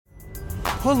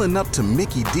Pulling up to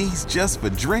Mickey D's just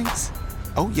for drinks?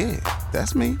 Oh yeah,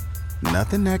 that's me.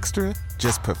 Nothing extra,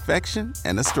 just perfection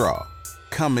and a straw.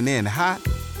 Coming in hot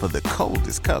for the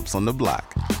coldest cups on the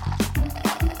block.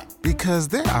 Because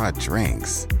there are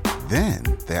drinks. Then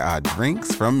there are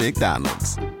drinks from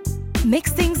McDonald's.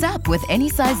 Mix things up with any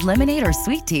size lemonade or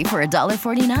sweet tea for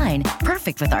 $1.49.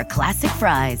 Perfect with our classic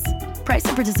fries. Price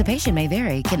and participation may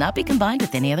vary. Cannot be combined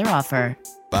with any other offer.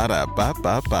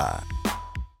 Ba-da-ba-ba-ba.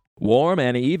 Warm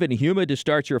and even humid to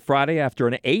start your Friday after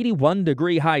an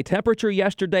 81-degree high temperature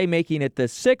yesterday, making it the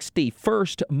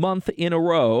 61st month in a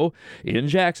row in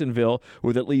Jacksonville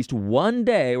with at least one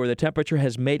day where the temperature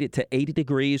has made it to 80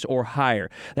 degrees or higher.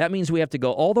 That means we have to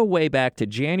go all the way back to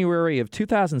January of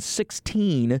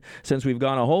 2016 since we've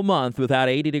gone a whole month without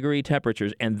 80-degree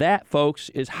temperatures, and that, folks,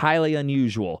 is highly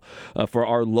unusual for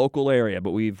our local area.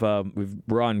 But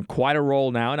we're on quite a roll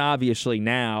now, and obviously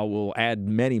now we'll add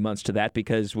many months to that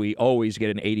because we always get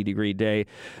an 80-degree day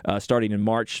starting in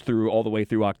March through all the way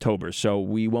through October. So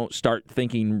we won't start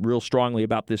thinking real strongly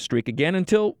about this streak again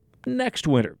until next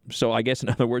winter. So I guess, in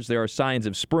other words, there are signs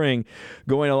of spring.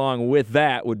 Going along with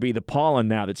that would be the pollen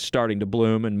now that's starting to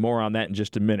bloom, and more on that in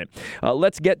just a minute.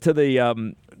 Let's get to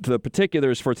the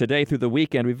particulars for today through the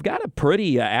weekend. We've got a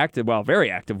pretty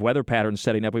very active weather pattern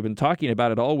setting up. We've been talking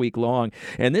about it all week long,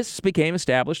 and this became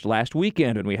established last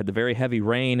weekend when we had the very heavy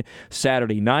rain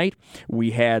Saturday night.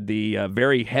 We had the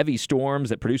very heavy storms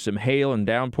that produced some hail and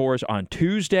downpours on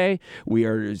Tuesday. We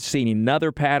are seeing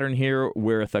another pattern here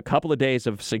with a couple of days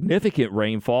of significant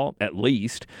rainfall, at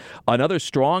least. Another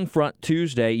strong front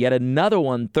Tuesday, yet another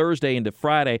one Thursday into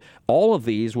Friday. All of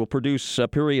these will produce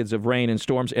periods of rain and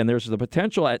storms, and there's the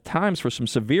potential at times for some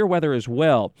severe weather as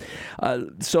well.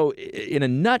 So in a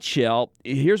nutshell,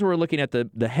 here's where we're looking at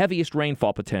the heaviest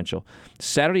rainfall potential.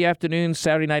 Saturday afternoon,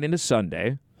 Saturday night into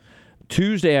Sunday,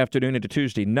 Tuesday afternoon into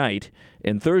Tuesday night,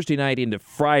 and Thursday night into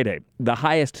Friday. The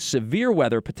highest severe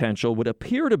weather potential would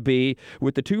appear to be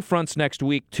with the two fronts next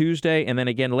week, Tuesday, and then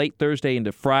again late Thursday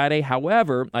into Friday.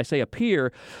 However, I say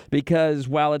appear because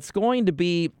while it's going to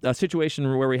be a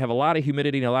situation where we have a lot of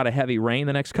humidity and a lot of heavy rain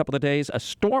the next couple of days, a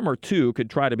storm or two could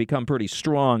try to become pretty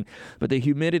strong, but the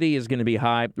humidity is going to be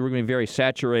high. We're going to be very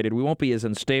saturated. We won't be as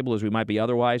unstable as we might be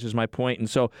otherwise, is my point. And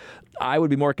so I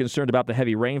would be more concerned about the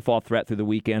heavy rainfall threat through the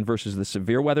weekend versus the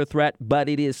severe weather threat, but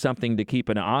it is something to keep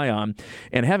an eye on.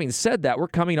 And having said that, we're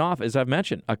coming off, as I've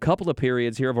mentioned, a couple of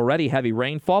periods here of already heavy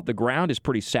rainfall. The ground is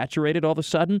pretty saturated all of a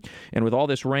sudden, and with all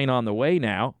this rain on the way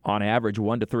now, on average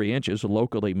 1 to 3 inches,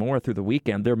 locally more through the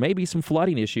weekend, there may be some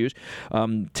flooding issues,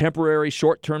 temporary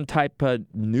short-term type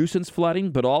nuisance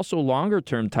flooding, but also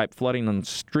longer-term type flooding on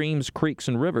streams, creeks,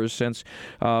 and rivers since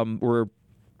we're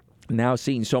now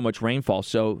seeing so much rainfall.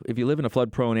 So if you live in a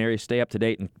flood-prone area, stay up to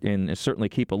date and certainly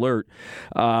keep alert.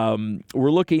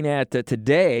 We're looking at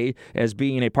today as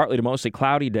being a partly to mostly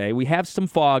cloudy day. We have some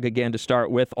fog again to start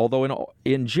with, although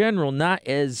in general not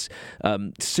as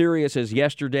serious as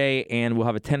yesterday, and we'll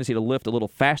have a tendency to lift a little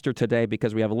faster today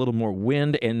because we have a little more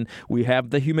wind and we have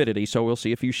the humidity. So we'll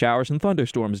see a few showers and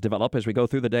thunderstorms develop as we go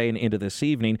through the day and into this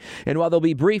evening. And while there'll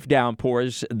be brief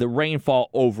downpours, the rainfall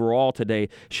overall today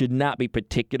should not be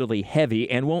particularly heavy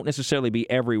and won't necessarily be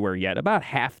everywhere yet. About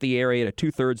half the area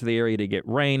to 2/3 of the area to get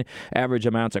rain. Average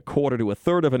amounts 1/4 to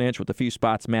 1/3 of an inch, with a few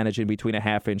spots managing between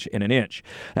 1/2 inch and 1 inch.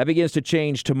 That begins to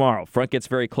change tomorrow. Front gets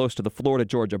very close to the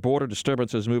Florida-Georgia border.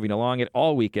 Disturbances moving along it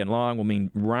all weekend long will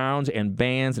mean rounds and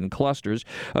bands and clusters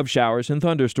of showers and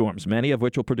thunderstorms, many of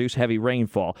which will produce heavy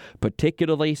rainfall,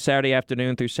 particularly Saturday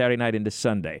afternoon through Saturday night into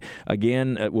Sunday.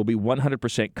 Again, it will be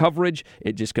 100% coverage.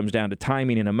 It just comes down to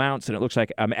timing and amounts, and it looks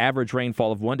like an average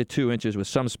rainfall of 1 to 2 inches, with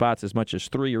some spots as much as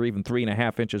 3 or even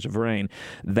 3.5 inches of rain.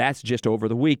 That's just over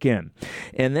the weekend.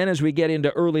 And then as we get into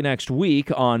early next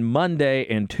week, on Monday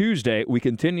and Tuesday, we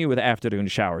continue with afternoon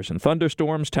showers and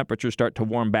thunderstorms. Temperatures start to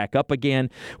warm back up again.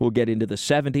 We'll get into the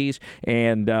 70s.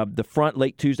 And the front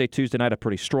late Tuesday night, a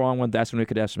pretty strong one. That's when we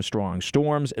could have some strong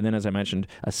storms. And then, as I mentioned,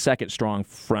 a second strong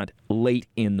front late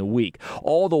in the week.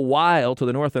 All the while, to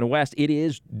the north and west, it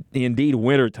is indeed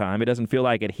wintertime. It doesn't feel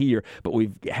like it here, but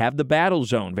we have the battle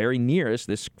zone very near us,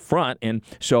 this front, and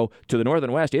so to the north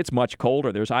and west, it's much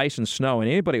colder. There's ice and snow,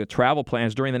 and anybody with travel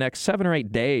plans during the next 7 or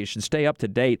 8 days should stay up to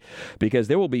date because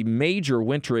there will be major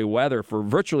wintry weather for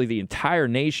virtually the entire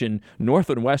nation north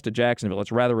and west of Jacksonville.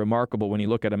 It's rather remarkable when you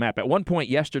look at a map. At one point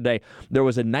yesterday, there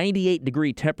was a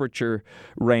 98-degree temperature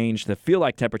range, the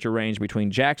feel-like temperature range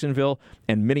between Jacksonville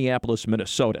and Minneapolis,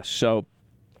 Minnesota. So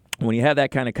When you have that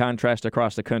kind of contrast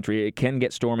across the country, it can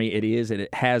get stormy. It is, and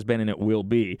it has been, and it will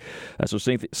be. So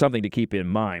something to keep in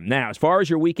mind. Now, as far as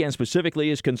your weekend specifically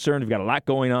is concerned, we've got a lot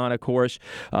going on, of course.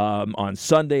 On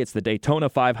Sunday, it's the Daytona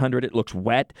 500. It looks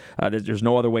wet. There's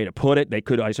no other way to put it. They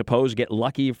could, I suppose, get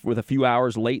lucky with a few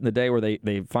hours late in the day where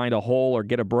they find a hole or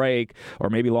get a break, or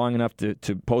maybe long enough to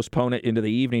postpone it into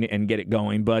the evening and get it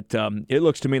going. But it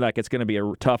looks to me like it's going to be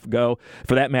a tough go.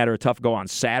 For that matter, a tough go on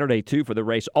Saturday, too, for the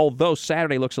race, although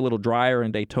Saturday looks a little drier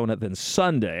in Daytona than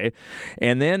Sunday.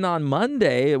 And then on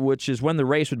Monday, which is when the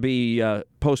race would be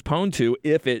postponed to,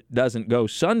 if it doesn't go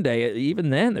Sunday, even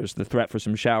then there's the threat for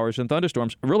some showers and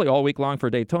thunderstorms really all week long for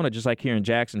Daytona, just like here in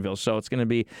Jacksonville. So it's going to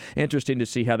be interesting to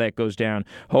see how that goes down.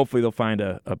 Hopefully they'll find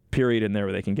a period in there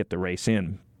where they can get the race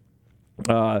in.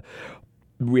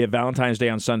 We have Valentine's Day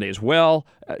on Sunday as well.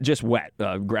 Just wet.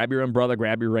 Grab your umbrella,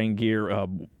 grab your rain gear.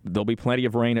 There'll be plenty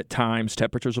of rain at times.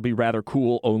 Temperatures will be rather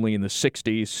cool, only in the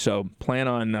 60s. So plan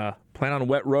on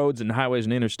wet roads and highways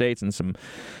and interstates, and some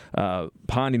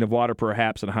ponding of water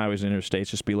perhaps on highways and interstates.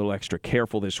 Just be a little extra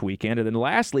careful this weekend. And then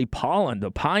lastly, pollen. The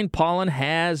pine pollen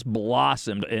has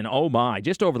blossomed, and oh my,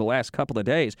 just over the last couple of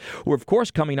days. We're, of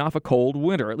course, coming off a cold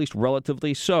winter, at least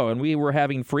relatively so, and we were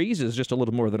having freezes just a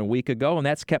little more than a week ago, and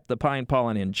that's kept the pine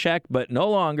pollen in check, but no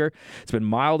longer. It's been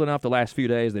mild enough the last few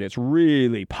days that it's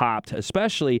really popped,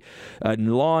 especially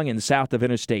along and south of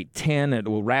Interstate 10. It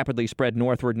will rapidly spread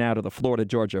northward now to the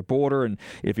Florida-Georgia border, and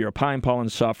if you're a pine pollen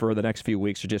sufferer, the next few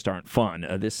weeks just aren't fun.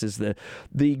 This is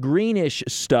the greenish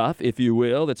stuff, if you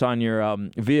will, that's on your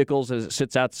vehicles as it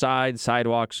sits outside,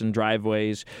 sidewalks and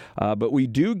driveways. But we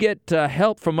do get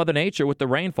help from Mother Nature with the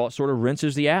rainfall. It sort of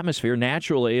rinses the atmosphere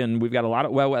naturally, and we've got a lot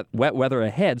of wet weather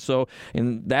ahead, so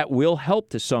and that will help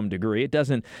to some degree. It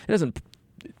doesn't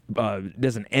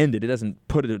end it. It doesn't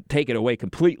take it away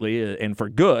completely and for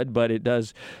good, but it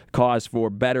does cause for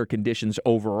better conditions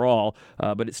overall.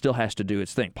 But it still has to do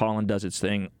its thing. Pollen does its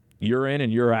thing. You're in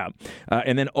and you're out.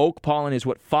 And then oak pollen is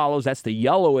what follows. That's the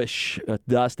yellowish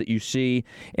dust that you see,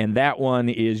 and that one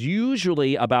is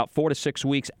usually about 4 to 6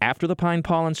 weeks after the pine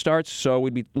pollen starts. So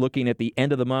we'd be looking at the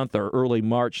end of the month or early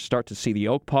March, start to see the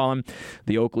oak pollen.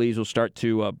 The oak leaves will start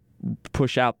to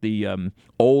push out the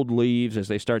old leaves as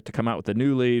they start to come out with the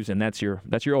new leaves, and that's your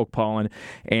oak pollen,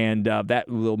 and that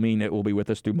will mean it will be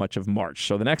with us through much of March.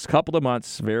 So the next couple of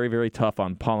months, very, very tough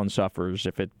on pollen sufferers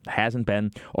if it hasn't been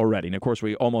already. And of course,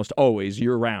 we almost always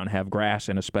year-round have grass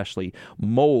and especially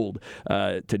mold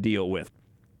to deal with.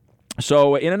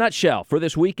 So, in a nutshell, for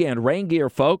this weekend, rain gear,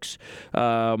 folks.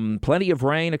 Plenty of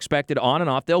rain expected on and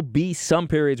off. There'll be some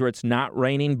periods where it's not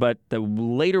raining, but the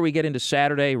later we get into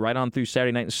Saturday, right on through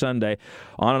Saturday night and Sunday,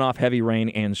 on and off heavy rain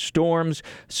and storms.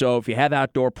 So, if you have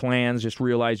outdoor plans, just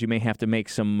realize you may have to make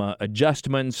some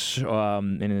adjustments,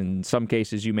 and in some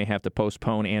cases, you may have to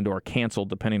postpone and or cancel,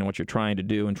 depending on what you're trying to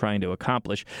do and trying to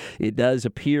accomplish. It does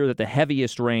appear that the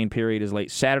heaviest rain period is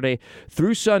late Saturday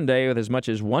through Sunday, with as much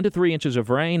as 1 to 3 inches of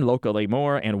rain, locally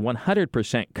more, and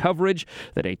 100% coverage.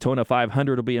 The Daytona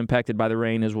 500 will be impacted by the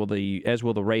rain, as will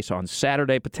the race on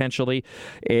Saturday potentially.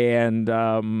 And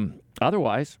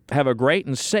otherwise, have a great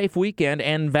and safe weekend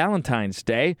and Valentine's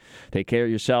Day. Take care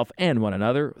of yourself and one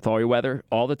another with all your weather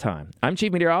all the time. I'm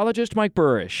Chief Meteorologist Mike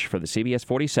Burrish for the CBS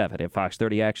 47 at Fox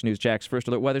 30 Action News Jack's First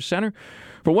Alert Weather Center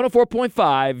for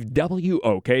 104.5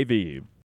 WOKV.